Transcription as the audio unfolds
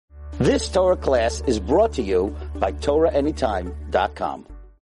This Torah class is brought to you by TorahAnytime.com.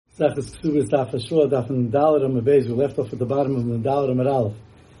 Kesubos daf Shiur daf Dalet Amud Beis. We left off at the bottom of the Dalet Amud Aleph,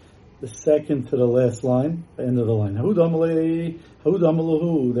 the second to the last line, the end of the line. There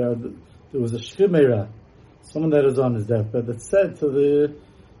was a shchimera, someone that is on his deathbed, that said to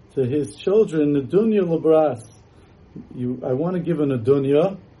his children, "Nedunya lebras, I want to give an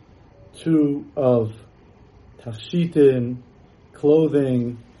nedunya of tachshitin,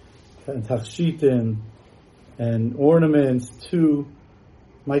 clothing, and tachshitin, and ornaments to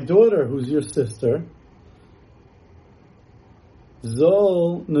my daughter, who's your sister,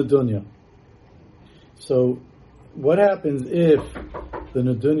 Zol Nedunya." So, what happens if the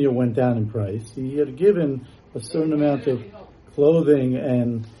Nedunya went down in price? He had given a certain amount of clothing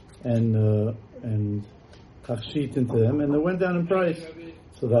and tachshitin to them, and they went down in price.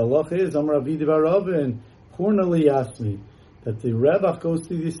 So the halacha is Amar Avidi Baravin Kornali Yasmi, that the Rebach goes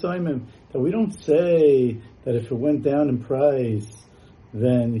to the assignment, that we don't say that if it went down in price,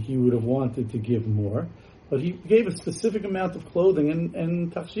 then he would have wanted to give more. But he gave a specific amount of clothing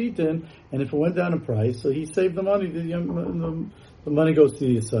and tachshitin, and if it went down in price, so he saved the money. The money goes to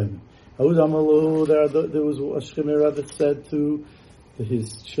the assignment. There was a shchimera that said to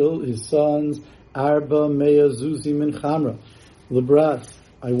his sons, Arba Mea Zuzi Min Chamra, Lebras,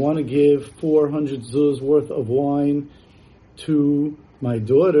 I want to give 400 zuz worth of wine to my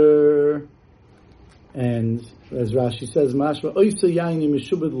daughter. And as Rashi says, Mashma Oysa Yaini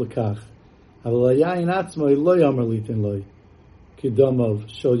Mishubed Lekach, Aval Yain Atzmoi Lo Yomer Litin Loi Kidamov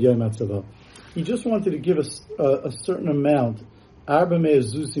Shol Yom Atzava. He just wanted to give us a certain amount, Arba Mea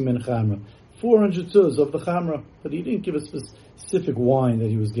Zuzi Min Chamra, 400 zuz of the Chamra, but he didn't give a specific wine that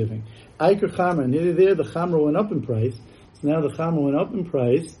he was giving. Eiker Chamra, and there the Chamra went up in price. So now the Chamra went up in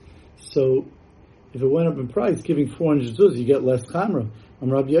price. So if it went up in price, giving 400 zuz, you get less Chamra.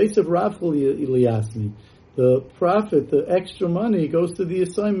 Rabbi Yosef Rafkel Eliasmi, the profit, the extra money goes to the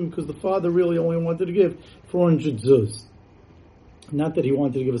assignment because the father really only wanted to give 400 zuz. Not that he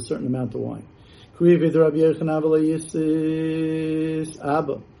wanted to give a certain amount of wine. The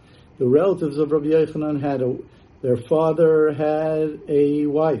relatives of Rabbi Yochanan their father had a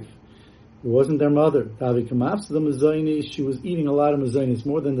wife. It wasn't their mother. She was eating a lot of mazonis,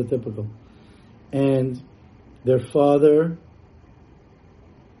 more than the typical. And their father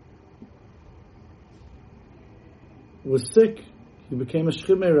was sick. He became a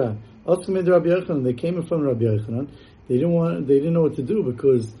shchimera. They came in front of Rabbi Yochanan. They didn't know what to do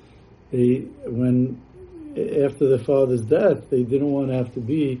because after their father's death, they didn't want to have to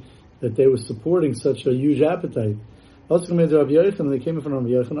be that they were supporting such a huge appetite. They came in front of Rabbi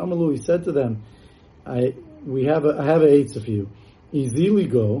Yochanan. Amalu, he said to them, I have a eitz for you. Easily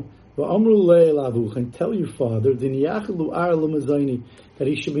go, and tell your father that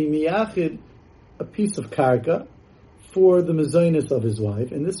he should be miyachid a piece of karka for the mezainis of his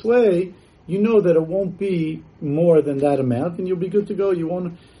wife. And this way, you know that it won't be more than that amount, and you'll be good to go. You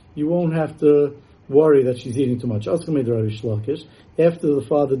won't have to worry that she's eating too much. After the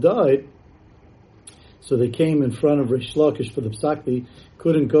father died, so they came in front of Rish Lakish for the psak.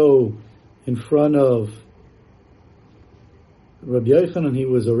 Couldn't go in front of Rabbi Yochanan, he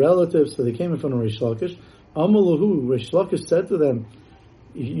was a relative, so they came in front of Rish Lakish. Amalahu, Rish Lakish said to them,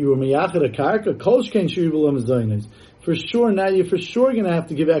 you were miyachid a karka, kol shkein shiribul mezainis. For sure, now you're for sure going to have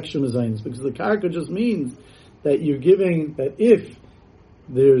to give extra mezainis, because the karka just means that you're giving, that if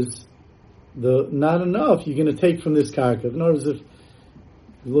there's not enough, you're going to take from this karka. In other words, if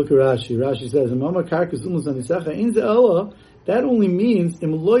you look at Rashi says, that only means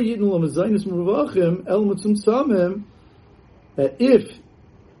that if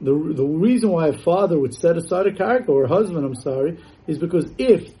the reason why a father would set aside a karka, or a husband, is because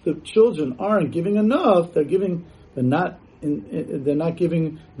if the children aren't giving enough, they're not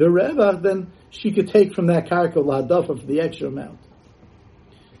giving the revach, then she could take from that karka lahadafa for the extra amount.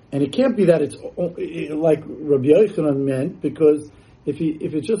 And it can't be that it's like Rabbi Yochanan meant, because if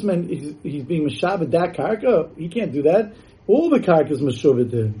it just meant he's being meshavet that karka, he can't do that. All the karka is meshavet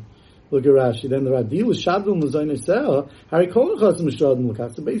to him. Look at Rashi. Then the Radil is shadul l'zayin esel. Hari kol chas mishradim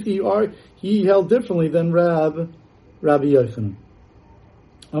l'kas. So basically, he held differently than Rabbi Yochanan.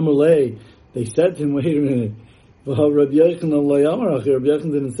 Amalei, they said to him, wait a minute. Rabbi Yochanan lo yamar achi. Rabbi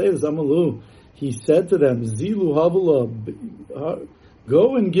Yochanan didn't say this. Amalu, he said to them, Zilu havula,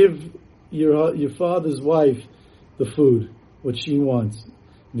 go and give your father's wife the food, what she wants.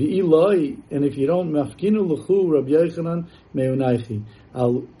 V'iloi, and if you don't, mafkinu l'chu Rabbi Yochanan me'unaychi.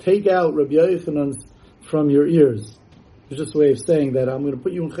 I'll take out Rabbi Yochanan's from your ears. It's just a way of saying that I'm going to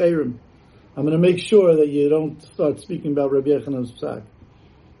put you in chayrim. I'm going to make sure that you don't start speaking about Rabbi Yochanan's psak.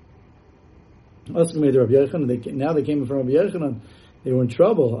 Now they came from Rabbi Yochanan. They were in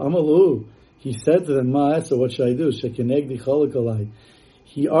trouble. Amalu. He said to them, so what should I do?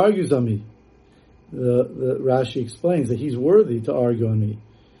 He argues on me. The Rashi explains that he's worthy to argue on me.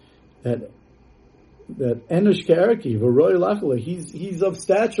 That Enosh Ke'erki, V'roi Lachla, he's of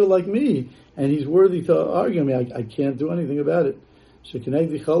stature like me, and he's worthy to argue on me. I can't do anything about it.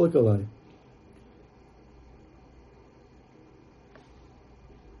 Shekenegdi Cholak Alai.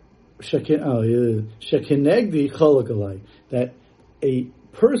 Shekenegdi Cholak Alai. That a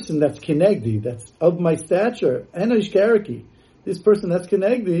person that's Kenegdi, that's of my stature, Enosh Ke'erki, this person that's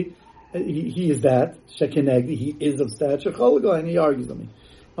Kenegdi, he is that, Shekenegdi, he is of stature, Cholak Alai, and he argues on me.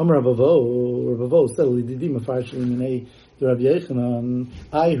 Amar Rabavo said,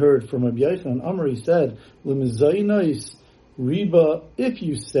 I heard from Rabbi Yochanan, Amar, he said, Riba, if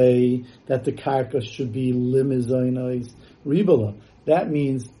you say that the karka should be limizainais ribala, that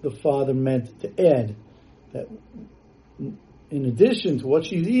means the father meant to add that in addition to what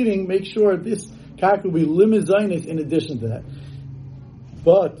she's eating, make sure this karka will be limizainais in addition to that.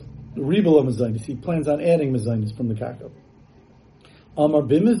 But ribala mizainis, he plans on adding mizainis from the karka. Amar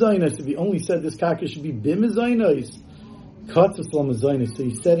bimizainis, if he only said this karka should be bimizainis, katzas lamizainis, so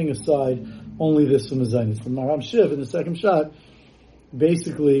he's setting aside only this for mizainis. The Maram Shiv in the second shot,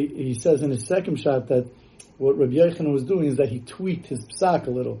 basically he says in his second shot that what Rabbi Yochanan was doing is that he tweaked his psak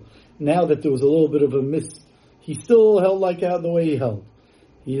a little. Now that there was a little bit of a he still held like out the way he held.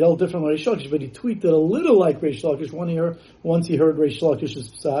 He held different like Reish Lakish, but he tweaked it a little like Reish Lakish. Once he heard Reish Lakish's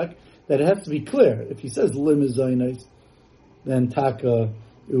psak, that it has to be clear. If he says limizainis, then taka,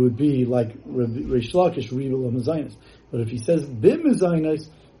 it would be like Reish Lakish, Ribel Amazainis. But if he says bimizainis,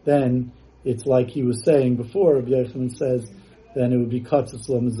 then it's like he was saying before, Rabbi Yochanan says, then it would be katzas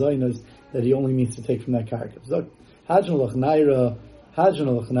lamazainas, that he only needs to take from that karka. So, Hajjan lach naira.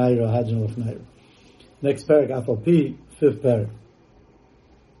 Next parak, Afal Pi, fifth parak.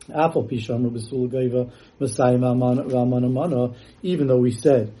 Afal Pi shamar besula gaiva, Masayim Ramana, even though we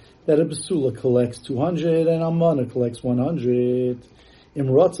said that a besula collects 200 and Amana collects 100.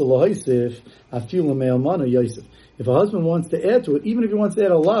 Imratza lahaisif, afil lamei Amana yosef. If a husband wants to add to it, even if he wants to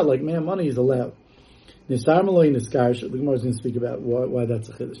add a lot, like man money is allowed. Nisar maloi niskarsha, the Gemara is going to speak about why that's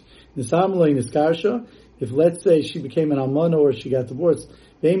a chiddush. Nisar maloi niskarsha, if let's say she became an almana or she got divorced,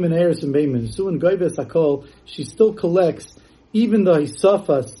 beimin eris and beimin suin goyves hakol, she still collects even the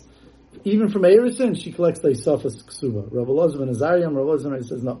hisafas, even from erisin, she collects the hisafas ksuba. Rav Elazar ben Azariah, Rav Elazar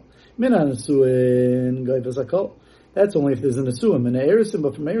says no. Minan suin goyves hakol. That's only if there's an asuim and erisin,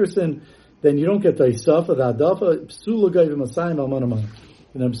 but from erisin, then you don't get the isafa, the adafa, psula goyve masayim almana mana.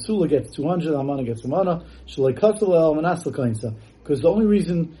 And then psula gets 200, almana gets almana. Shalei katzal el manasel kainsa. Because the only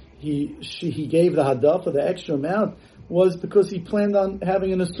reason he gave the hadafa, the extra amount, was because he planned on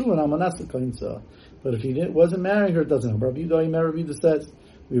having an asuim on manasel kainsa. But if he wasn't marrying her, it doesn't help. Rabbi Yehuda says,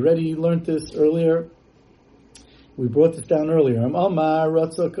 we already learned this earlier. We brought this down earlier. Amar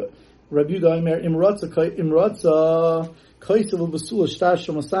Rabbi Yehuda imratza kaisav basula shtar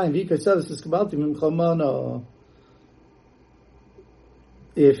shamasayim v'ikaisav siskabalti mimchamana.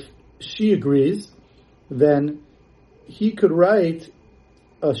 If she agrees, then he could write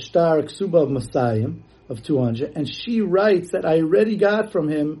a shtar ksuba of masayim of 200, and she writes that I already got from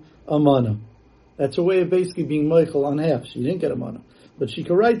him a mana. That's her way of basically being meichel on half. She didn't get a mana, but she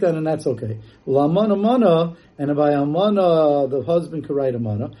could write that, and that's okay. Well, amana mana, and by amana the husband could write a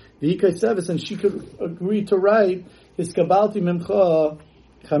mana. V'ikaisav, and she could agree to write his kabalti mimcha.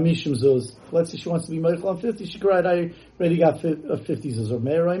 Chamishim zuz. Let's say she wants to be meichel on 50. She could write, I already got 50 zuz. Or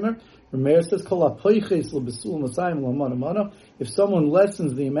Meir Reimer. Meir says, Kol ha-poiches l'besula masayim l'amana mana. If someone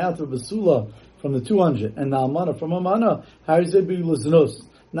lessens the amount of besula from the 200 and the amana from amana, harizebi l'znus.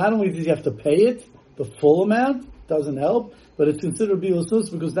 Not only does he have to pay it, the full amount, doesn't help, but it's considered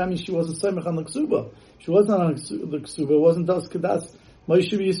bi'luznus because that means she wasn't samech on the ksuba. She wasn't on the ksuba. It wasn't das kedas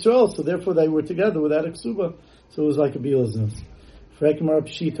Moshe Yisrael. So therefore they were together without a ksuba. So it was like a bi'luznus.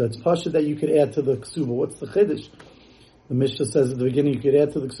 It's pasha that you could add to the ksuba. What's the chiddush? The Mishnah says at the beginning you could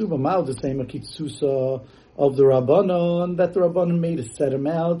add to the ksuba. Ma'al the same akitsusa of the Rabbanon, that the Rabbanon made a set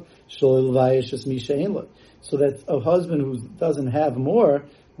amount so that a husband who doesn't have more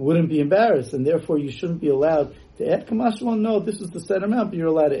wouldn't be embarrassed, and therefore you shouldn't be allowed to add. Kamashal, no, this is the set amount, but you're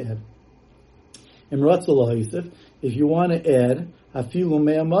allowed to add. If you want to add afilu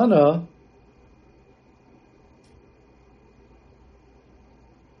me'amana.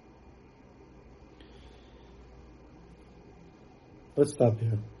 Let's stop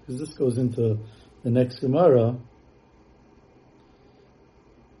here, because this goes into the next Gemara.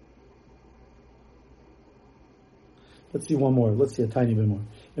 Let's see one more. Let's see a tiny bit more.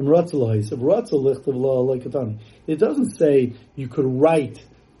 It doesn't say you could write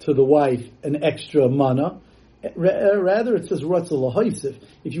to the wife an extra mana. Rather, it says Ratzel Lahaisif.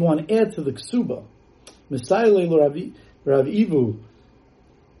 If you want to add to the ksuba, Rav Ivu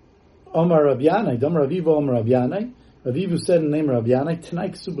Omar Rav Yanai, Dam Rav Ivu Omar Rav Yanai. Rav Ivu said in the name of Rav Yanai, Tanai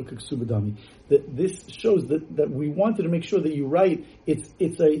Ksuba Ksuba Dami. That this shows that we wanted to make sure that you write it's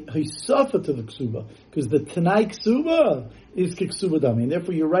a hisafa to the ksuba, because the Tanai Ksuba is Ksuba Dami, and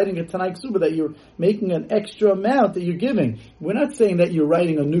therefore you're writing a Tanai Ksuba that you're making an extra amount that you're giving. We're not saying that you're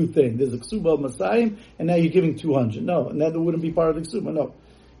writing a new thing. There's a Ksuba of Masayim, and now you're giving 200. No, and that wouldn't be part of the Ksuba. No.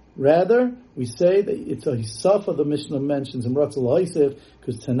 Rather, we say that it's a hisafa the Mishnah mentions in Ratzel Haisef,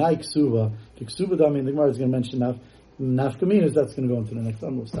 because Tanai Ksuba, Ksuba Dami, and the Gemara is going to mention Nafkaminas. That's going to go into the next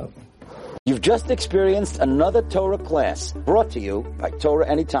one. We'll stop. You've just experienced another Torah class brought to you by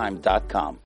TorahAnytime.com.